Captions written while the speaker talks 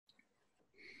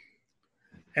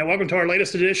And welcome to our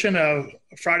latest edition of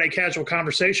Friday Casual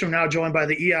Conversation. We're now joined by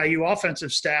the EIU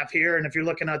offensive staff here. And if you're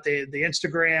looking at the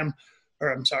Instagram,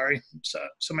 or I'm sorry,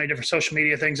 so many different social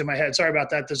media things in my head. Sorry about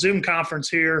that. The Zoom conference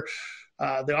here,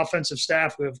 the offensive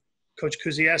staff, we have Coach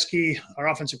Kuzieski, our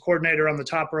offensive coordinator on the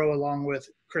top row, along with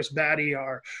Chris Batty,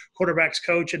 our quarterbacks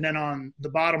coach. And then on the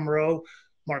bottom row,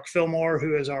 Mark Fillmore,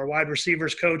 who is our wide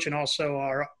receivers coach, and also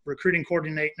our recruiting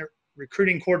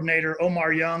coordinator,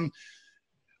 Omar Young,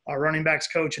 our running backs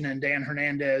coach, and then Dan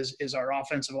Hernandez is our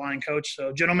offensive line coach.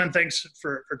 So, gentlemen, thanks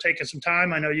for taking some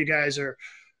time. I know you guys are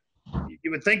 – you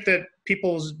would think that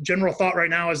people's general thought right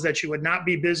now is that you would not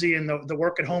be busy in the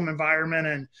work-at-home environment.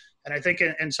 And I think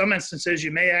in some instances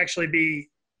you may actually be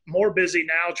more busy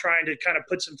now trying to kind of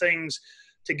put some things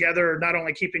together, not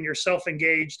only keeping yourself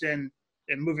engaged and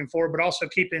moving forward, but also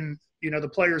keeping, the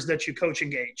players that you coach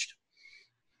engaged.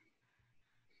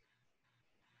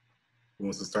 Who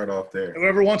wants to start off there?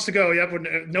 Whoever wants to go. Yep.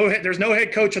 There's no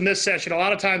head coach in this session. A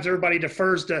lot of times everybody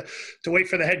defers to wait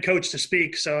for the head coach to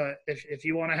speak. So if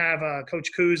you want to have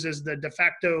Coach Kuz as the de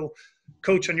facto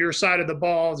coach on your side of the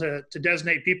ball to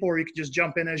designate people, or you can just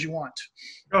jump in as you want.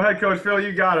 Go ahead, Coach Phil.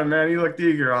 You got it, man. You looked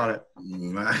eager on it.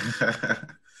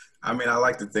 I mean, I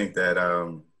like to think that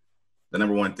the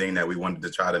number one thing that we wanted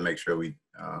to try to make sure we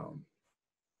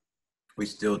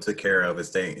still took care of is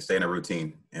stay in a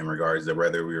routine in regards to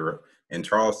whether we were in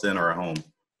Charleston or at home.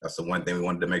 That's the one thing we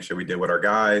wanted to make sure we did with our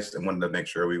guys, and wanted to make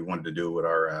sure we wanted to do with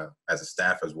our as a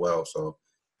staff as well. So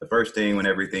the first thing when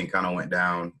everything kind of went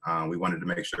down, we wanted to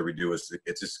make sure we do is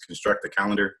just construct a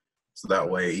calendar, so that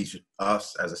way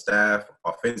us as a staff,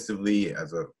 offensively,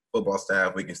 as a football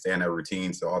staff, we can stay in that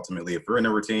routine. So ultimately, if we're in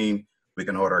a routine, we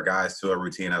can hold our guys to a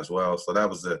routine as well. So that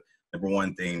was the number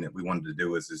one thing that we wanted to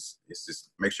do is just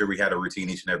make sure we had a routine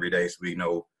each and every day, so we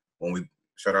know when we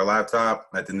shut our laptop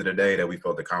at the end of the day that we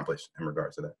felt accomplished in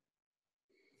regards to that.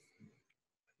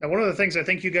 Now, one of the things I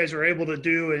think you guys are able to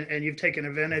do, and you've taken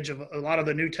advantage of a lot of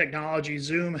the new technology,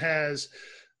 Zoom has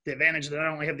the advantage that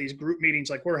not only have these group meetings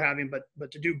like we're having,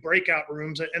 but to do breakout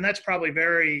rooms. And that's probably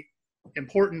very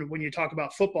important when you talk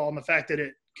about football, and the fact that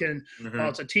it can, while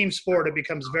it's a team sport, it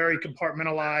becomes very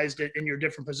compartmentalized in your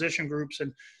different position groups.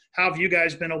 And how have you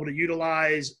guys been able to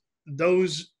utilize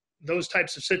those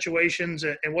types of situations,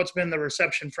 and what's been the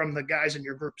reception from the guys in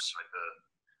your groups? Like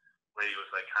the lady was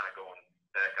like kind of going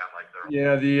back on like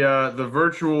their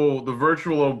the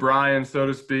virtual O'Brien, so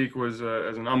to speak, was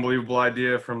an unbelievable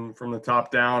idea from the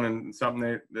top down, and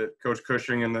something that Coach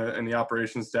Cushing and the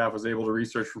operations staff was able to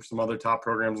research from some other top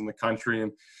programs in the country.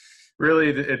 And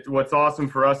really, what's awesome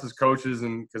for us as coaches,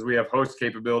 and because we have host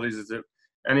capabilities, is that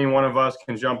any one of us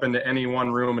can jump into any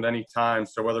one room at any time.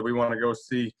 So whether we want to go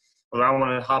see, whether I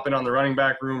want to hop in on the running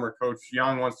back room, or Coach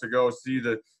Young wants to go see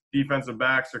the defensive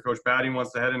backs, or Coach Batty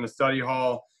wants to head into study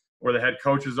hall or the head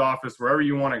coach's office, wherever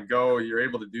you want to go, you're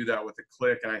able to do that with a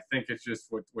click. And I think it's just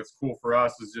what's cool for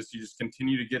us is just you just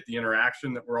continue to get the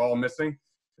interaction that we're all missing.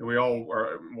 And we all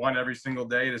want every single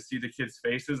day to see the kids'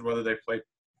 faces, whether they play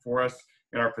for us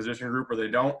in our position group or they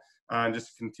don't. And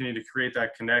just continue to create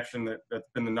that connection that's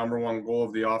been the number one goal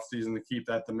of the offseason, to keep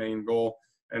that the main goal.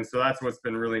 And so that's what's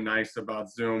been really nice about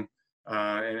Zoom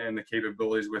and the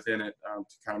capabilities within it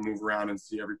to kind of move around and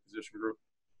see every position group.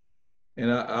 And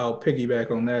I'll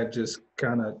piggyback on that, just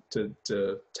kind of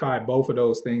to tie both of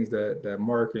those things that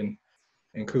Mark and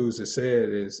Kuz has said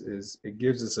is it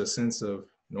gives us a sense of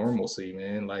normalcy,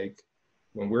 man. Like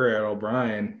when we're at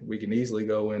O'Brien, we can easily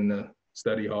go in the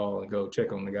study hall and go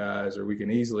check on the guys, or we can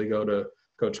easily go to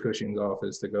Coach Cushing's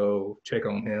office to go check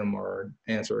on him or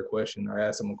answer a question or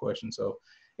ask him a question. So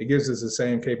it gives us the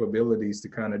same capabilities to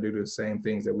kind of do the same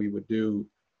things that we would do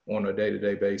on a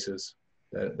day-to-day basis.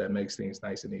 That makes things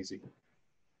nice and easy.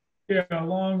 Yeah,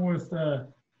 along with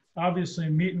obviously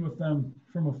meeting with them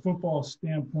from a football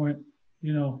standpoint,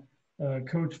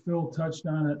 Coach Phil touched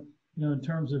on it, in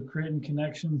terms of creating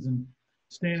connections and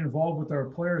staying involved with our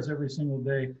players every single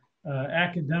day.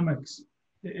 Academics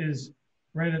is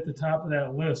right at the top of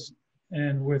that list.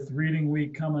 And with reading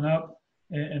week coming up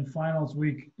and finals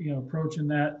week, approaching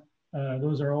that,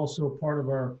 those are also part of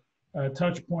our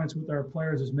touch points with our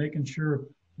players, is making sure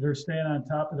they're staying on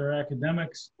top of their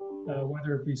academics,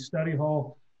 whether it be study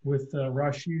hall with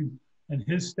Rashid and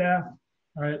his staff,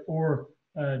 all right, or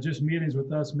just meetings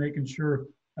with us, making sure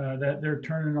that they're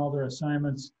turning all their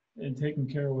assignments and taking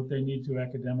care of what they need to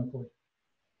academically.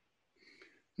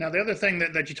 Now, the other thing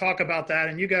that you talk about that,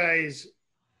 and you guys,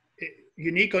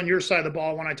 unique on your side of the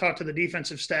ball, when I talk to the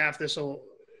defensive staff, the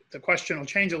question will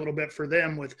change a little bit for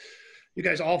them. With you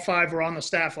guys, all five were on the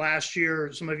staff last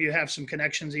year. Some of you have some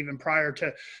connections even prior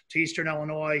to Eastern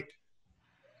Illinois.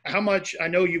 how much, I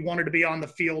know you wanted to be on the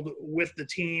field with the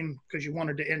team because you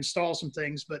wanted to install some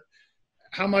things, but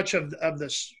how much of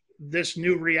this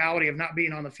new reality of not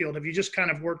being on the field, have you just kind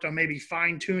of worked on maybe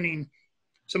fine tuning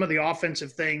some of the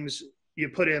offensive things you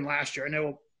put in last year? I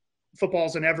know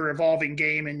football's an ever evolving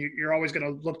game and you're always going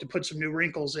to look to put some new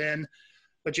wrinkles in,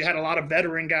 but you had a lot of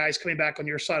veteran guys coming back on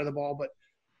your side of the ball. But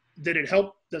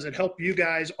does it help you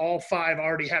guys, all five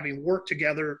already having worked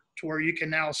together, to where you can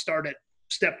now start at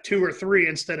step 2 or 3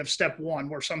 instead of step 1,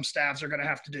 where some staffs are going to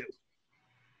have to do?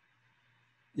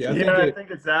 Yeah, I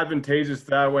think it's advantageous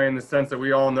that way, in the sense that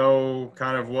we all know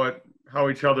kind of how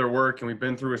each other work, and we've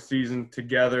been through a season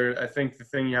together. I think the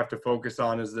thing you have to focus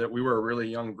on is that we were a really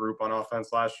young group on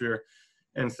offense last year.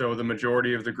 And so the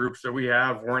majority of the groups that we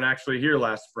have weren't actually here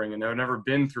last spring, and they've never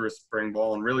been through a spring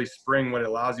ball. And really, spring, what it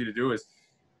allows you to do is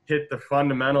hit the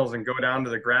fundamentals and go down to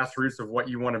the grassroots of what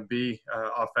you want to be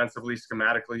offensively,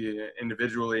 schematically,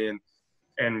 individually.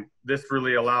 And this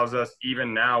really allows us,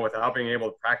 even now, without being able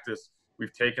to practice,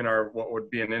 we've taken what would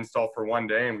be an install for one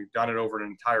day, and we've done it over an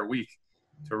entire week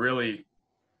to really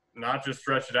not just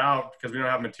stretch it out because we don't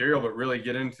have material, but really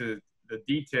get into the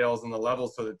details and the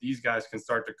levels so that these guys can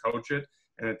start to coach it,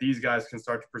 and that these guys can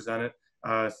start to present it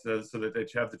so that they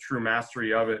have the true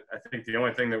mastery of it. I think the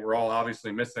only thing that we're all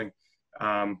obviously missing,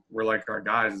 we're like our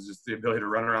guys, is just the ability to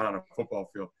run around on a football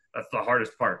field. That's the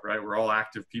hardest part, right? We're all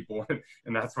active people,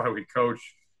 and that's why we coach.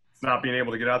 It's not being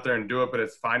able to get out there and do it, but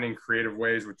it's finding creative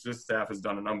ways, which this staff has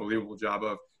done an unbelievable job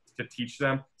of, to teach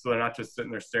them so they're not just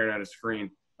sitting there staring at a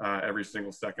screen every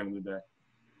single second of the day.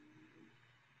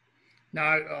 Now,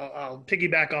 I'll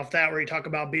piggyback off that, where you talk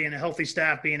about being a healthy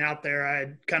staff, being out there.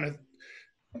 I kind of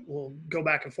will go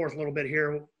back and forth a little bit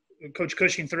here. Coach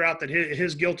Cushing threw out that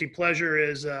his guilty pleasure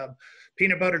is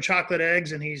peanut butter chocolate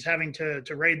eggs, and he's having to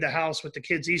raid the house with the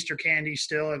kids' Easter candy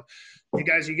still. You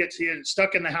guys, you get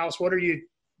stuck in the house, what are you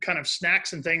kind of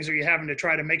snacks and things are you having to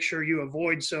try to make sure you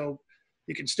avoid so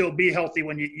you can still be healthy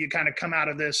when you kind of come out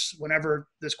of this, whenever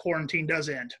this quarantine does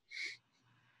end?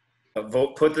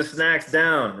 Put the snacks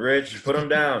down, Rich. Put them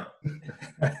down.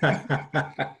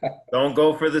 Don't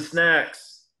go for the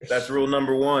snacks. That's rule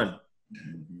number 1.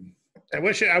 I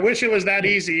wish it was that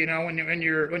easy. You know, when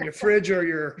your fridge or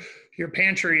your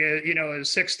pantry, is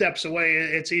 6 steps away,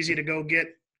 it's easy to go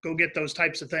get those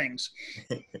types of things.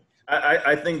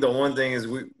 I think the one thing is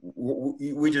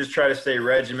we just try to stay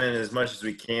regimented as much as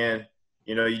we can.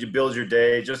 You know, you build your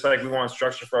day just like we want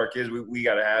structure for our kids. We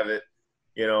got to have it.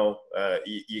 You know,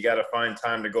 you got to find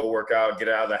time to go work out, get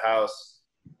out of the house,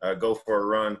 go for a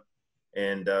run,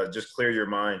 and just clear your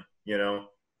mind. You know,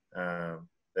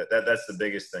 that's the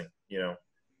biggest thing. You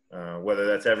know, whether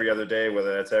that's every other day,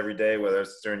 whether that's every day, whether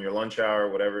it's during your lunch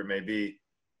hour, whatever it may be.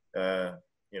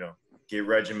 You know, get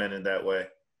regimented that way.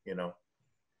 You know,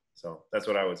 so that's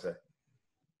what I would say.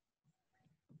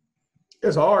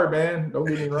 It's hard, man. Don't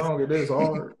get me wrong. It is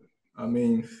hard. I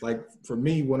mean, like for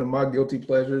me, one of my guilty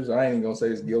pleasures, I ain't gonna say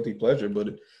it's guilty pleasure,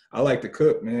 but I like to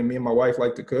cook, man. Me and my wife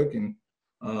like to cook, and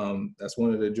that's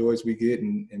one of the joys we get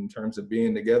in terms of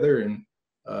being together.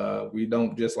 And we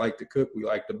don't just like to cook, we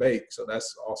like to bake. So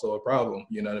that's also a problem,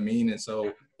 you know what I mean? And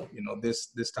so, you know,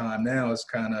 this time now it's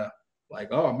kind of like,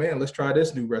 oh man, let's try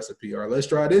this new recipe, or let's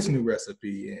try this new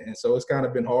recipe. And so it's kind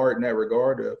of been hard in that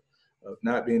regard of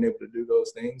not being able to do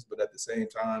those things, but at the same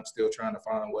time, still trying to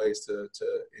find ways to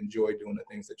enjoy doing the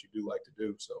things that you do like to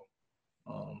do. So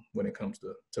when it comes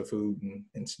to food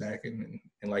and snacking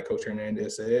and like Coach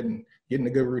Hernandez said, and getting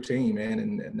a good routine, man.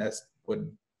 And that's what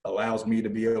allows me to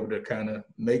be able to kind of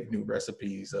make new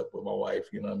recipes up with my wife.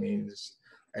 You know what I mean? Just,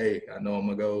 hey, I know I'm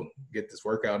going to go get this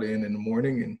workout in the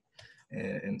morning.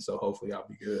 And so hopefully I'll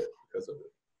be good because of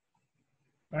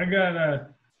it. I got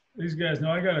these guys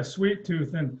know I got a sweet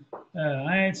tooth, and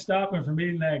I ain't stopping from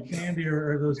eating that candy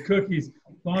or those cookies.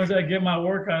 As long as I get my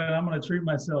workout in, I'm going to treat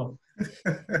myself.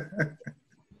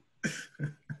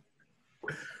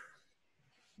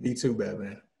 Me too,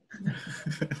 Batman.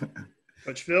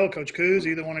 Coach Phil, Coach Coos,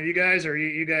 either one of you guys, or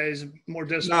you guys more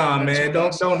disciplined? Nah, man,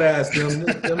 don't ask them.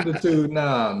 Them the two,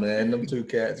 nah, man, them two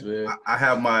cats, man. I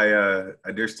have my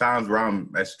there's times where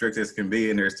I'm as strict as can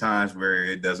be, and there's times where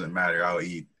it doesn't matter. I'll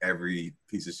eat every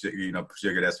piece of sugar,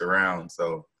 sugar that's around.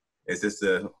 So it's just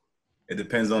it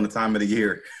depends on the time of the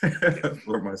year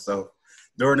for myself.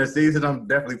 During the season, I'm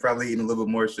definitely probably eating a little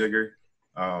bit more sugar.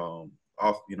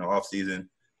 Off season,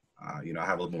 I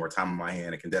have a little more time on my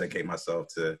hand and can dedicate myself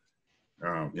to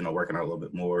working out a little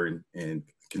bit more and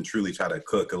can truly try to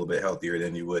cook a little bit healthier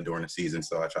than you would during the season.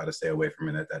 So I try to stay away from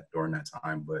it during that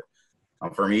time. But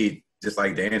for me, just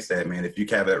like Dan said, man, if you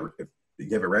have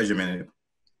a regimen,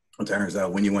 in terms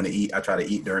of when you want to eat, I try to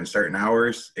eat during certain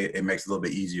hours. It makes it a little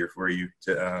bit easier for you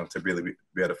to really be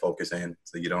able to focus in,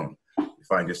 so you don't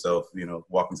find yourself,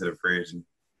 walking to the fridge and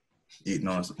eating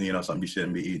on, something you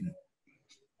shouldn't be eating.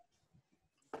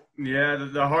 Yeah,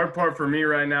 the hard part for me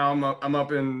right now, I'm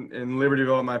up in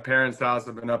Libertyville at my parents' house.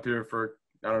 I've been up here for,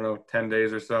 I don't know, 10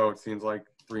 days or so. It seems like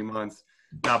 3 months.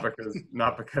 Not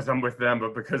because I'm with them,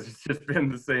 but because it's just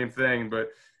been the same thing. But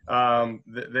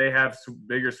they have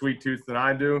bigger sweet tooth than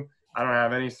I do. I don't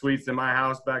have any sweets in my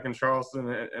house back in Charleston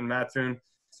and Mattoon,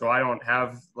 so I don't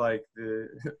have like the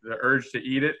urge to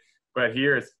eat it. But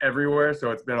here it's everywhere,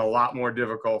 so it's been a lot more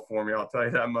difficult for me. I'll tell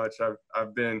you that much.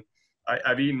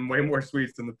 I've eaten way more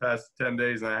sweets in the past 10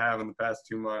 days than I have in the past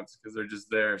 2 months because they're just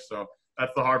there. So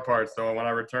that's the hard part. So when I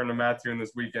return to Mattoon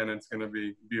this weekend, it's going to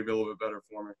be a little bit better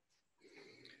for me.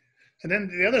 And then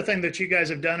the other thing that you guys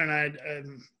have done,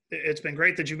 and it's been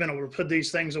great that you've been able to put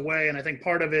these things away. And I think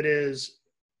part of it is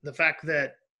the fact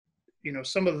that,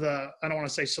 some of the, I don't want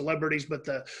to say celebrities, but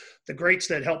the greats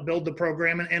that helped build the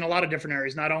program in a lot of different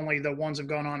areas, not only the ones that have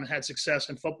gone on and had success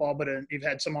in football, but you've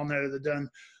had some on there that done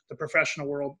the professional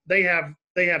world. They have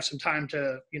some time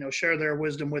to, share their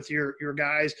wisdom with your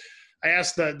guys. I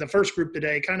asked the first group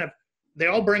today, they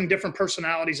all bring different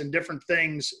personalities and different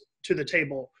things to the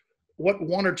table. What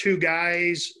one or two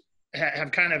guys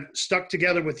have kind of stuck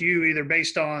together with you, either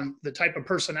based on the type of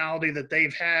personality that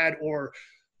they've had or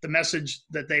the message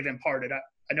that they've imparted?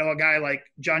 I know a guy like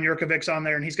John Yurkovic's on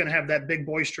there, and he's going to have that big,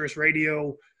 boisterous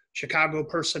radio Chicago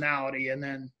personality. And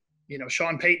then,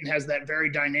 Sean Payton has that very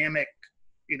dynamic,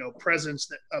 presence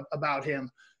about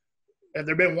him. Have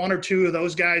there been one or two of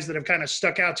those guys that have kind of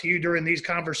stuck out to you during these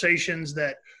conversations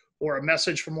or a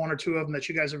message from one or two of them that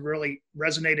you guys have really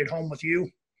resonated home with you?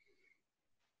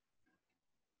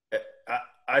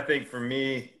 I think for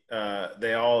me,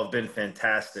 they all have been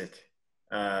fantastic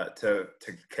to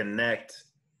connect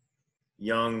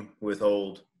young with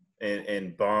old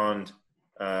and bond,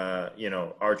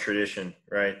 our tradition,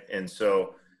 right? And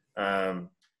so, I'm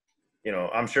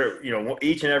sure,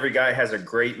 each and every guy has a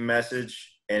great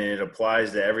message, and it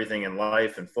applies to everything in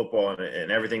life and football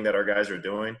and everything that our guys are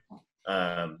doing.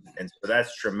 And so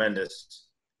that's tremendous,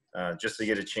 just to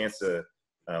get a chance to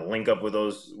link up with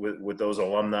those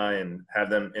alumni and have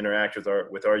them interact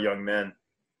with our young men.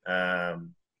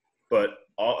 But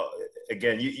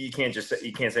again, you can't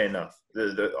say enough.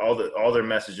 All their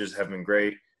messages have been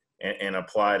great and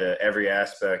apply to every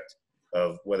aspect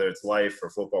of whether it's life or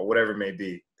football, whatever it may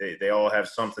be. They all have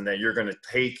something that you're going to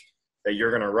take, that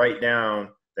you're going to write down,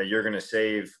 that you're going to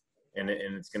save, and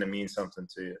it's going to mean something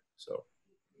to you. So.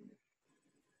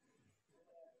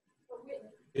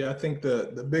 Yeah, I think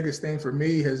the biggest thing for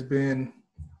me has been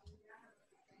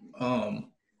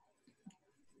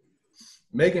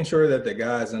making sure that the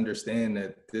guys understand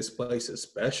that this place is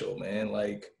special, man.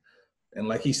 And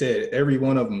like he said, every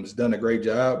one of them has done a great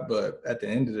job, but at the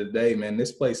end of the day, man,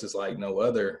 this place is like no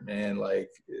other, man. Like,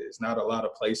 it's not a lot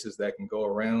of places that can go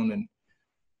around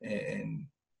and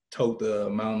tote the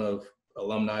amount of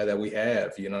alumni that we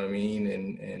have, you know what I mean?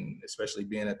 And especially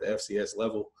being at the FCS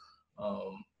level,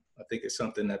 I think it's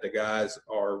something that the guys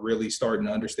are really starting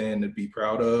to understand, to be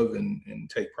proud of and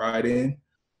take pride in.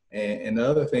 And the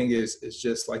other thing is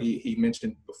just like he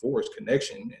mentioned before, is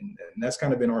connection. And that's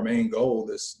kind of been our main goal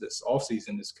this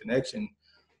offseason, is connection.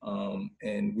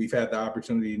 And we've had the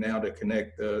opportunity now to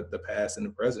connect the past and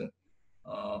the present,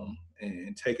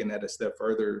 and taking that a step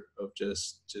further of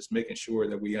just making sure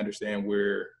that we understand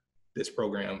where this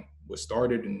program was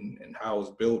started and how it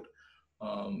was built,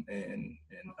 and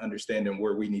understanding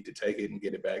where we need to take it and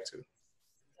get it back to.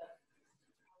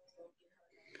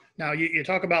 Now, you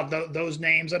talk about those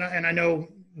names, and I know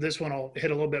this one will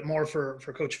hit a little bit more for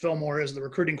Coach Fillmore as the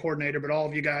recruiting coordinator, but all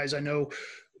of you guys I know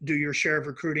do your share of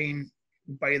recruiting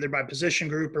either by position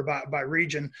group or by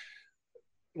region.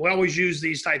 We always use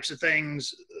these types of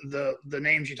things, the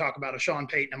names you talk about, of Sean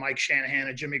Payton and Mike Shanahan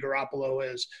and Jimmy Garoppolo,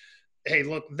 as, hey,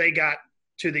 look, they got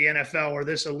to the NFL or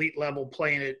this elite level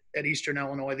playing at Eastern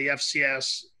Illinois, the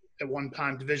FCS at one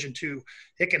time, Division II.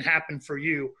 It can happen for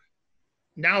you.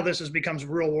 Now this becomes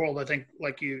real world, I think,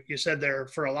 like you said there,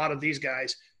 for a lot of these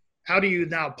guys. How do you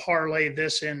now parlay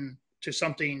this into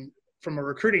something from a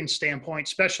recruiting standpoint,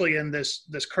 especially in this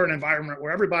current environment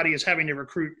where everybody is having to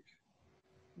recruit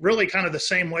really kind of the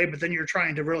same way, but then you're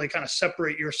trying to really kind of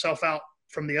separate yourself out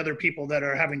from the other people that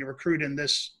are having to recruit in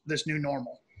this new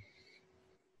normal?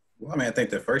 Well, I mean, I think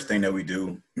the first thing that we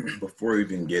do before we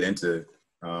even get into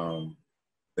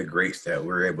the greats that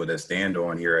we're able to stand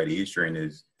on here at Eastern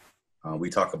is we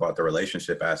talk about the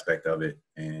relationship aspect of it.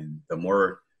 And the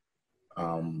more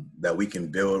that we can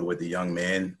build with the young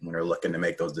men when they're looking to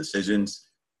make those decisions,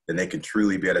 then they can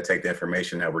truly be able to take the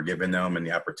information that we're giving them and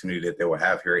the opportunity that they will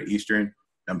have here at Eastern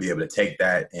and be able to take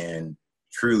that and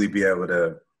truly be able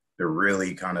to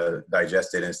really kind of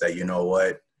digest it and say, you know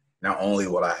what, not only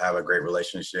will I have a great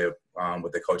relationship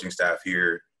with the coaching staff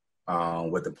here,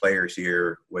 with the players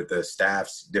here, with the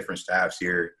staffs, different staffs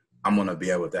here, I'm going to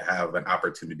be able to have an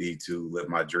opportunity to live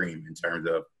my dream in terms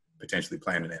of potentially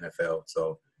playing in the NFL.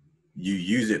 So you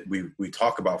use it. We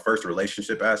talk about first the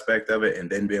relationship aspect of it, and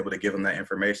then be able to give them that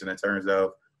information in terms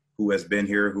of who has been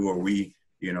here, who are we,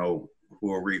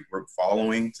 we're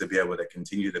following to be able to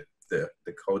continue to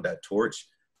code that torch.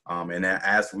 And then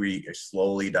as we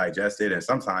slowly digest it, and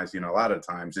sometimes, a lot of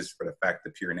times just for the fact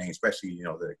the pure name, especially,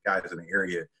 the guys in the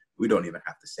area, we don't even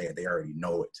have to say it. They already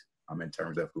know it in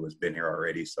terms of who has been here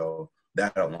already. So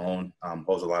that alone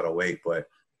holds a lot of weight. But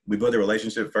we build a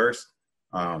relationship first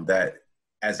that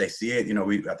as they see it,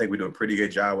 I think we do a pretty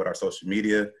good job with our social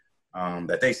media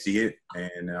that they see it.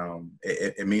 And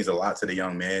it means a lot to the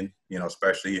young men,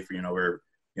 especially if, we're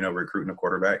recruiting a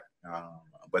quarterback.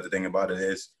 But the thing about it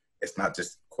is, it's not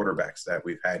just quarterbacks that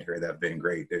we've had here that have been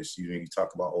great. There's, you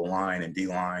talk about O-line and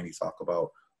D-line, you talk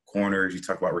about corners, you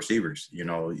talk about receivers.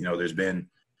 There's been,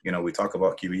 we talk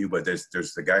about QBU, but there's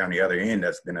the guy on the other end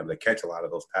that's been able to catch a lot of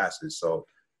those passes. So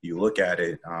you look at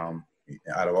it,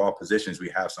 out of all positions, we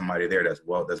have somebody there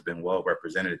that's been well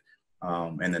represented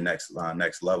in the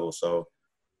next level. So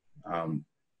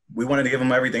we wanted to give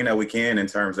them everything that we can in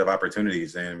terms of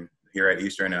opportunities, and here at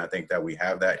Eastern, and I think that we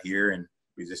have that here, and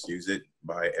we just use it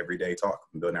by everyday talk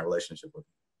and building that relationship with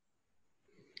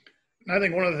them. I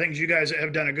think one of the things you guys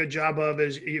have done a good job of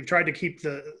is you've tried to keep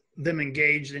them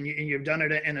engaged, and you've done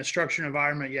it in a structured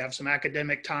environment. You have some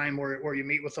academic time where you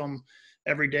meet with them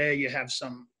every day. You have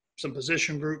some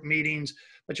position group meetings,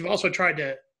 but you've also tried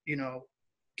to,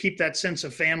 keep that sense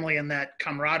of family and that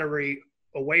camaraderie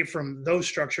away from those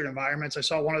structured environments. I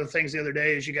saw one of the things the other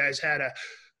day is you guys had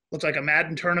looks like a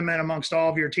Madden tournament amongst all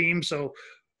of your teams. So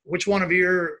which one of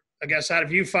out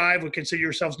of you five would consider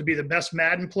yourselves to be the best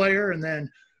Madden player? And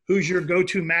then who's your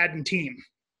go-to Madden team?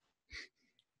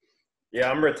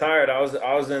 Yeah, I'm retired. I was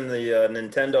in the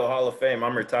Nintendo Hall of Fame.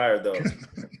 I'm retired though.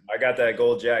 I got that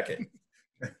gold jacket.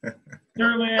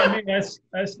 Certainly,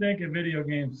 I stink at video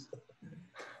games.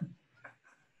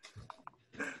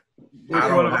 I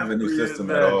don't have a new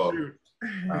system at all.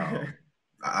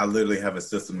 I literally have a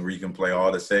system where you can play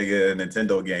all the Sega and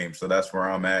Nintendo games, so that's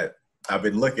where I'm at. I've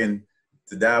been looking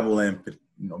to dabble in,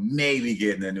 maybe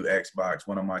getting a new Xbox.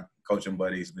 One of my coaching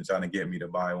buddies has been trying to get me to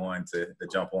buy one to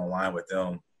jump online with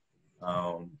them.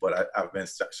 But I've been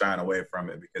shying away from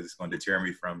it because it's going to deter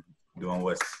me from doing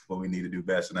what we need to do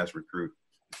best, and that's recruit.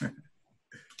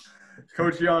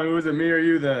 Coach Young, was it me or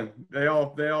you then? They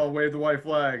all waved the white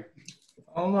flag.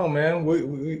 I don't know, man.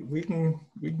 We can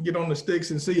get on the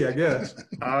sticks and see, I guess.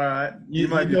 All right. You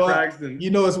might be practicing.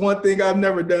 It's one thing I've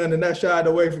never done, and I shied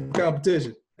away from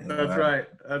competition. That's right.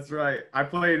 I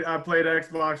played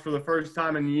Xbox for the first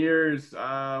time in years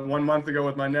 1 month ago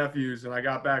with my nephews, and I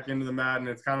got back into the Madden.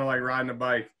 It's kind of like riding a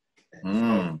bike. So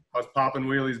I was popping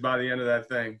wheelies by the end of that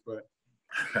thing. But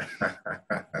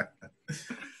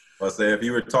well, say if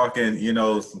you were talking,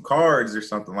 some cards or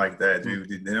something like that,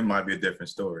 then it might be a different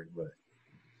story. But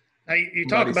now, you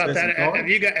talk about that. Have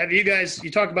you guys? You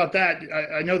talk about that.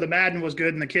 I know the Madden was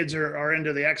good, and the kids are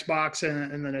into the Xbox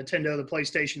and the Nintendo, the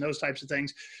PlayStation, those types of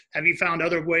things. Have you found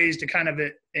other ways to kind of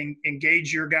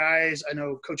engage your guys? I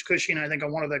know Coach Cushing, I think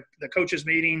on one of the coaches'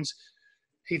 meetings,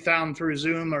 he found through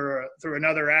Zoom or through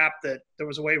another app that there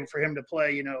was a way for him to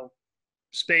play,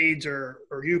 spades or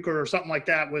euchre or something like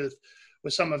that with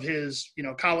some of his,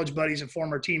 college buddies and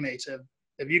former teammates.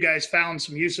 Have you guys found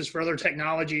some uses for other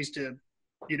technologies to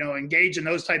engage in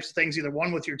those types of things, either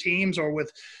one with your teams or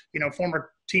with,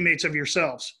 former teammates of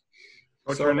yourselves?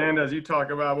 Coach Hernandez, you talk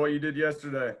about what you did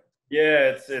yesterday.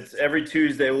 Yeah, it's every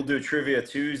Tuesday. We'll do Trivia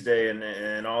Tuesday,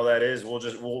 and all that is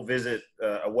we'll visit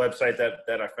a website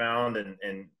that I found,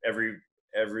 and every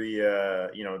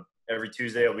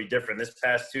Tuesday it'll be different. This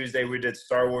past Tuesday we did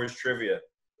Star Wars trivia,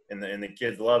 and the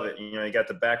kids love it. You got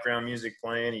the background music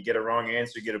playing. You get a wrong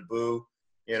answer, you get a boo.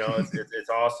 It's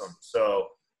awesome. So.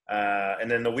 And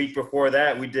then the week before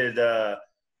that, we did the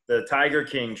Tiger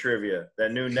King trivia,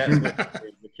 that new Netflix.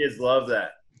 The kids love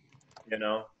that,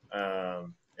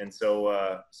 and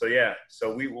so yeah.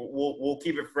 So we'll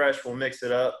keep it fresh. We'll mix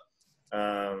it up.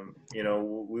 We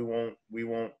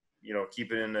won't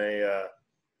keep it in a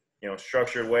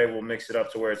structured way. We'll mix it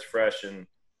up to where it's fresh and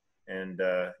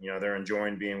they're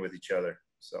enjoying being with each other.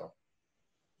 So.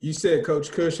 You said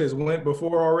Coach Cush has went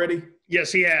before already?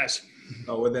 Yes, he has.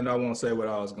 Oh, well, then I won't say what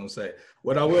I was going to say.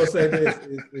 What I will say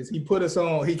is he put us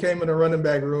on. He came in the running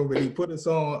back room, but he put us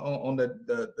on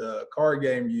the card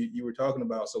game you were talking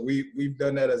about. So we've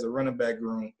done that as a running back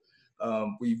room.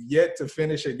 We've yet to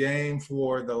finish a game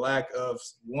for the lack of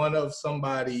one of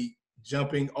somebody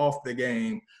jumping off the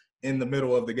game in the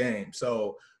middle of the game.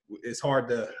 So it's hard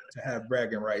to have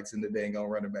bragging rights in the dang on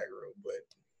running back room,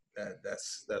 but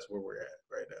that's where we're at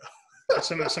right now.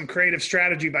 Some creative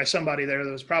strategy by somebody there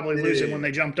that was probably losing when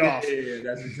they jumped off. Yeah,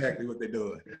 that's exactly what they're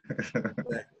doing.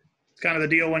 Exactly. It's kind of the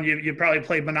deal when you probably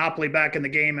played Monopoly back in the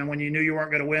game, and when you knew you weren't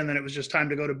going to win, then it was just time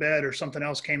to go to bed or something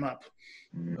else came up.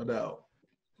 No doubt.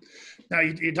 Now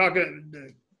you talk.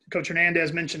 Coach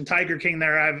Hernandez mentioned Tiger King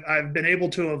there. I've been able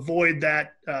to avoid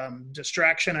that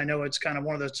distraction. I know it's kind of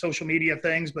one of the social media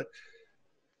things, but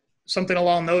something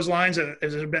along those lines.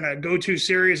 Has there been a go-to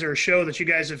series or a show that you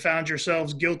guys have found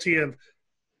yourselves guilty of?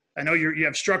 I know you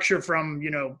have structure from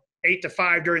 8 to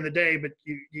 5 during the day, but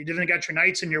you didn't got your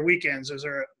nights and your weekends. Is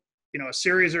there a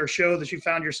series or a show that you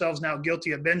found yourselves now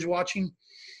guilty of binge watching?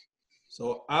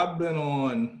 So I've been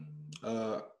on.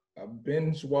 I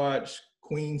binge watched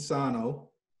Queen Sano,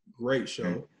 great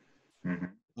show.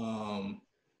 Mm-hmm.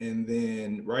 And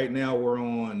then right now we're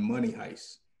on Money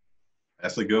Heist.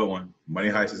 That's a good one. Money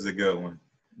Heist is a good one.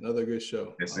 Another good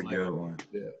show. It's a good one.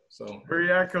 Yeah. So Where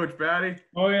you at, Coach Batty?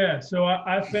 Oh yeah. So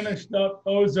I finished up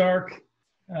Ozark,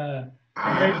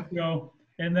 great show,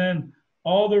 and then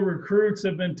all the recruits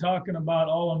have been talking about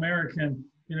All American,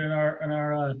 in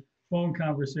our phone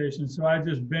conversation. So I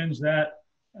just binged that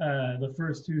the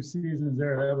first 2 seasons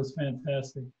there. That was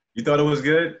fantastic. You thought it was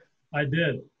good? I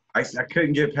did. I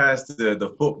couldn't get past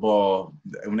the football.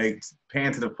 When they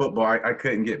pan to the football, I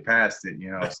couldn't get past it,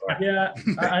 So. Yeah,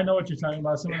 I know what you're talking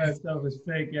about. Some of that stuff is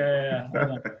fake. Yeah.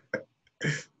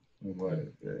 Well,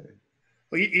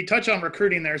 you touch on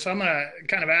recruiting there, so I'm going to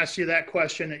kind of ask you that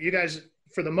question. You guys,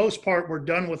 for the most part, were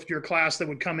done with your class that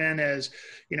would come in as,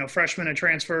 freshmen and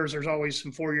transfers. There's always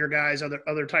some 4-year guys,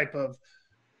 other type of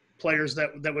players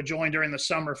that would join during the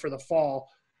summer for the fall.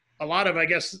 A lot of, I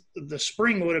guess, the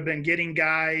spring would have been getting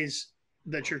guys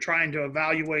that you're trying to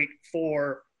evaluate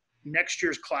for next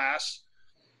year's class.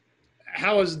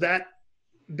 How has that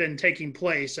been taking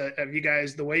place? Have you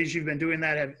guys, the ways you've been doing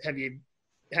that, have you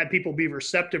had people be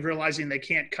receptive, realizing they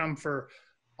can't come for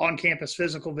on-campus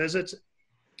physical visits?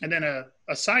 And then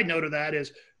a side note of that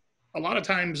is a lot of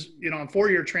times, on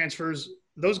 4-year transfers,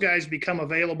 those guys become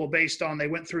available based on they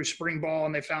went through spring ball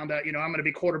and they found out, I'm going to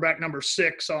be quarterback number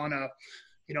 6 on a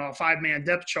 5-man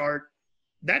depth chart.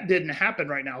 That didn't happen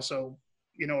right now. So,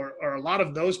 are a lot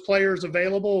of those players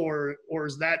available, or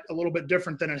is that a little bit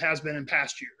different than it has been in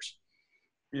past years?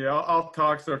 Yeah, I'll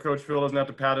talk so Coach Phil doesn't have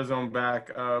to pat his own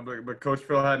back. But Coach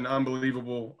Phil had an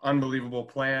unbelievable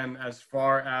plan as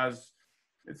far as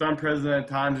it's unprecedented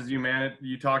times, as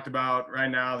you talked about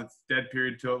right now. It's dead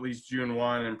period till at least June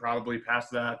 1 and probably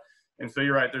past that. And so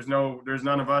you're right. There's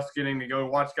none of us getting to go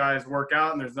watch guys work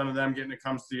out, and there's none of them getting to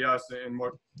come see us. And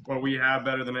what we have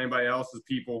better than anybody else is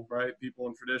people, right? People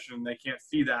in tradition, and they can't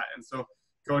see that. And so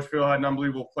Coach Phil had an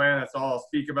unbelievable plan. That's all I'll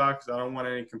speak about, because I don't want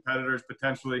any competitors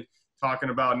potentially talking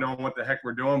about knowing what the heck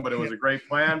we're doing. But it was a great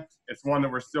plan. It's one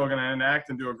that we're still going to enact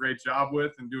and do a great job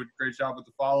with, and do a great job with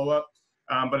the follow-up.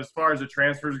 But as far as the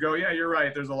transfers go, yeah, you're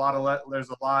right. There's a lot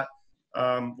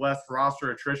less roster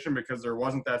attrition because there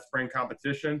wasn't that spring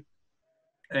competition.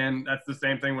 And that's the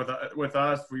same thing with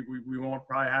us. We won't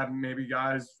probably have maybe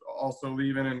guys also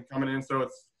leaving and coming in. So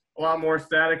it's a lot more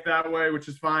static that way, which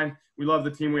is fine. We love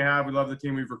the team we have. We love the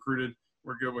team we've recruited.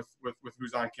 We're good with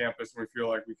who's on campus, and we feel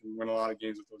like we can win a lot of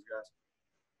games with those guys.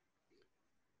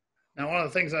 Now, one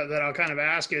of the things that I'll kind of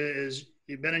ask is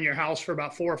you've been in your house for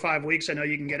about 4 or 5 weeks. I know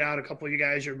you can get out. A couple of you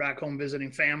guys, you're back home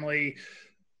visiting family.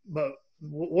 But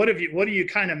what do you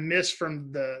kind of miss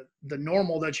from the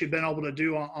normal that you've been able to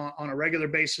do on a regular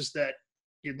basis that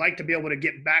you'd like to be able to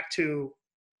get back to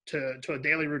a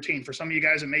daily routine? For some of you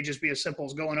guys, it may just be as simple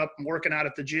as going up and working out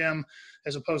at the gym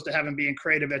as opposed to being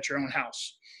creative at your own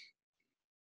house.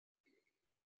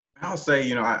 I'll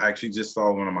say, I actually just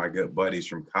saw one of my good buddies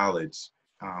from college.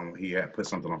 He had put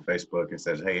something on Facebook and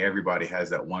says, hey, everybody has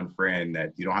that one friend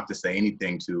that you don't have to say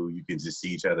anything to. You can just see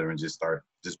each other and just start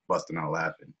just busting out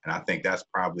laughing. And I think that's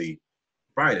probably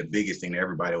the biggest thing that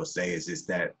everybody will say is just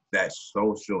that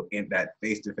social, that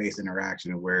face-to-face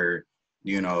interaction where,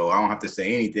 I don't have to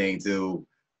say anything to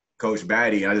Coach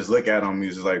Batty. I just look at him,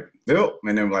 he's just like, Bill.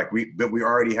 And then we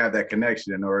already have that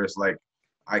connection. Or it's like,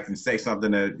 I can say something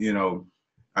that,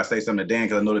 I say something to Dan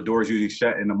because I know the door's usually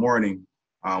shut in the morning.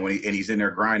 When he's in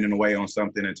there grinding away on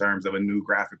something in terms of a new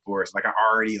graphic for us.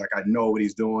 I know what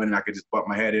he's doing, and I could just butt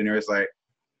my head in there. It's like,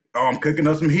 oh, I'm cooking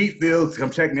up some heat fields,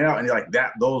 come check me out. And like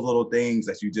that, those little things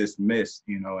that you just miss,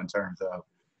 in terms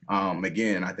of,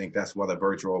 again, I think that's why the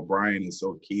virtual O'Brien is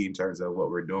so key in terms of what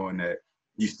we're doing, that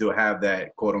you still have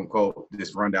that quote unquote,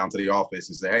 just run down to the office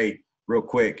and say, hey, real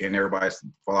quick. And everybody's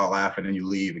fall out laughing and you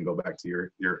leave and go back to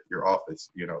your office,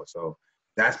 so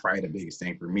that's probably the biggest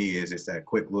thing for me is just that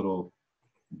quick little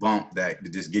bump that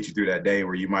to just get you through that day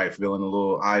where you might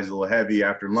feeling eyes a little heavy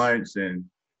after lunch, and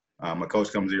a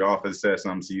coach comes to your office, says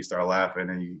something, so you start laughing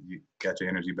and you get your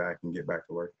energy back and get back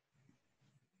to work.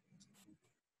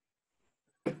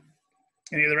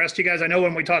 Any of the rest of you guys? I know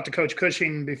when we talked to Coach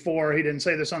Cushing before, he didn't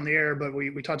say this on the air, but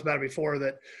we talked about it before,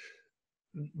 that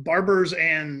barbers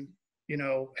and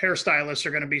hairstylists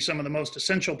are going to be some of the most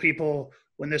essential people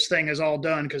when this thing is all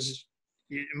done, because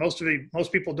most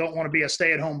people don't want to be a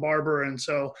stay-at-home barber, and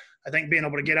so I think being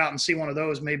able to get out and see one of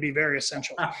those may be very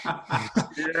essential.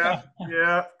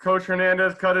 Yeah. Coach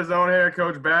Hernandez cut his own hair.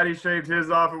 Coach Batty shaved his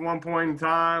off at one point in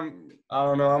time. I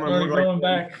don't know. I'm gonna look like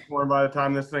back by the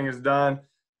time this thing is done.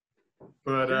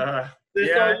 But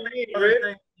That's all you need,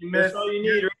 Rick. That's all you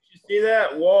need, Rick. You see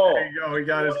that? Whoa. There you go. He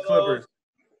got his clippers.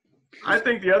 I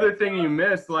think the other thing you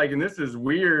miss, and this is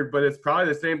weird, but it's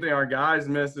probably the same thing our guys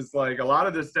miss, is a lot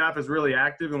of this staff is really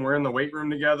active and we're in the weight room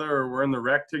together or we're in the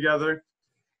rec together.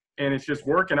 And it's just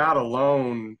working out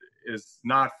alone is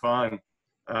not fun.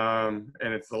 And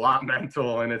it's a lot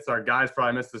mental, and it's our guys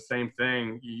probably miss the same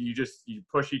thing. You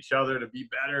push each other to be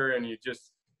better, and you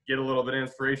just get a little bit of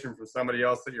inspiration from somebody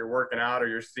else that you're working out or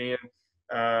you're seeing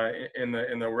in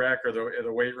the rec or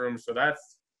the weight room. So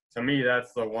to me,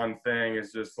 that's the one thing,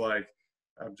 is just I've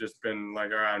just been all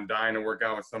right, I'm dying to work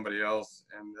out with somebody else.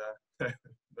 And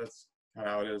that's kind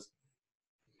of how it is.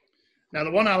 Now,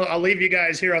 the one I'll leave you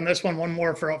guys here on this one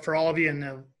more for all of you,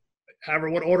 and however,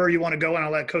 what order you want to go in,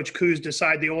 I'll let Coach Coos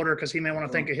decide the order, because he may want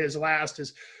to think of his last. I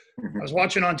was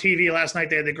watching on TV last night,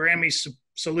 they had the Grammy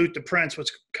salute to Prince, which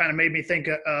kind of made me think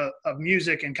of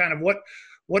music, and kind of what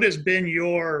has been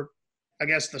your, I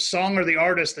guess, the song or the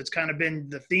artist that's kind of been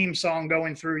the theme song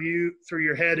going through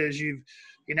your head as you've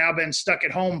now been stuck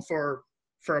at home for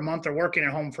a month, or working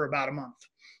at home for about a month.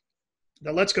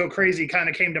 The Let's Go Crazy kind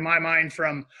of came to my mind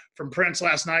from Prince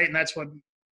last night, and that's what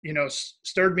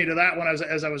stirred me to that one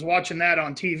as I was watching that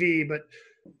on TV.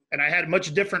 And I had a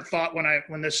much different thought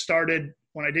when this started,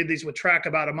 when I did these with track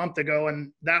about a month ago,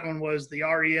 and that one was the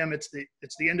REM. It's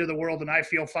the end of the world and I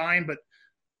feel fine. But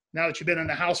now that you've been in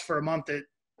the house for a month,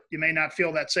 you may not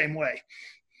feel that same way.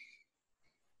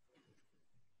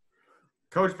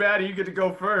 Coach Batty, you get to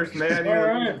go first, man. You're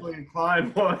right.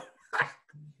 Inclined one.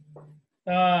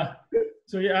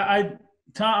 So yeah,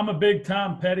 I'm a big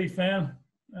Tom Petty fan.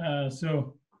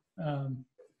 So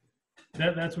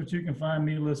that's what you can find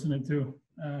me listening to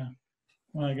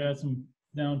when I got some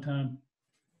downtime.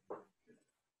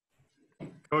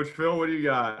 Coach Phil, what do you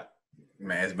got?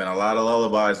 Man, it's been a lot of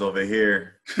lullabies over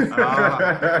here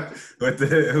with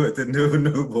the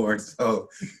newborn. So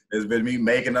it's been me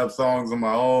making up songs on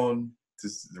my own to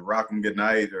rock them good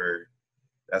night, or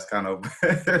that's kind of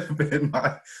been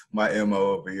my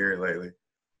MO over here lately.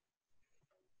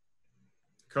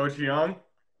 Coach Young?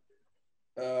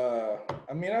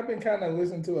 I've been kind of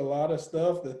listening to a lot of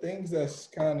stuff. The things that's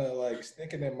kind of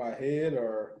sticking in my head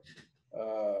are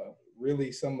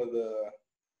really some of the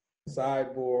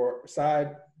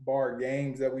sidebar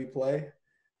games that we play.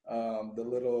 The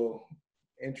little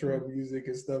intro music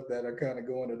and stuff that are kind of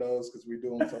going to those because we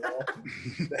do them so often.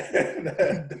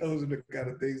 Those are the kind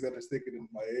of things that are sticking in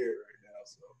my head right now.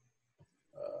 So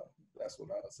that's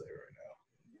what I would say right now.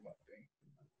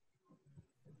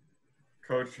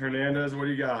 Coach Hernandez, what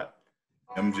do you got?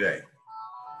 MJ.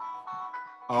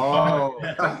 Oh.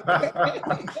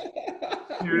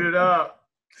 Shoot it up.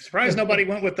 Surprised nobody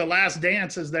went with The Last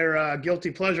Dance as their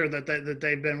guilty pleasure that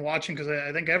they've been watching, because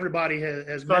I think everybody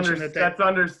has mentioned that. That's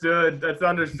understood. That's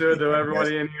understood, though.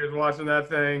 Everybody in here is watching that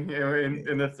thing,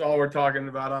 and that's all we're talking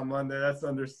about on Monday. That's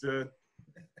understood.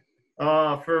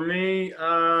 For me,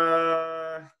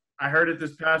 I heard it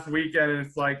this past weekend, and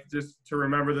it's just to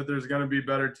remember that there's going to be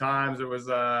better times. It was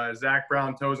Zach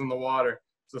Brown, Toes in the Water.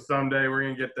 So someday we're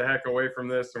going to get the heck away from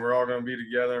this, and we're all going to be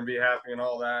together and be happy and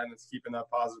all that. And it's keeping that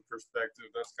positive perspective.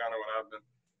 That's kind of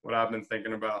what I've been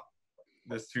thinking about.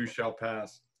 This too shall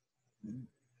pass.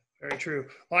 Very true.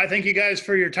 Well, I thank you guys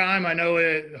for your time. I know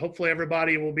hopefully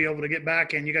everybody will be able to get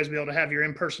back, and you guys will be able to have your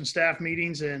in-person staff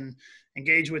meetings and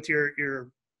engage with your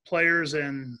players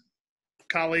and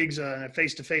colleagues in a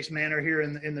face-to-face manner here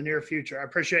in the near future. I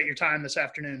appreciate your time this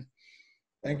afternoon.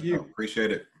 Thank you.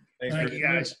 Appreciate it. Thank you,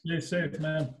 guys. Stay safe,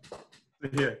 man.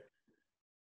 Yeah.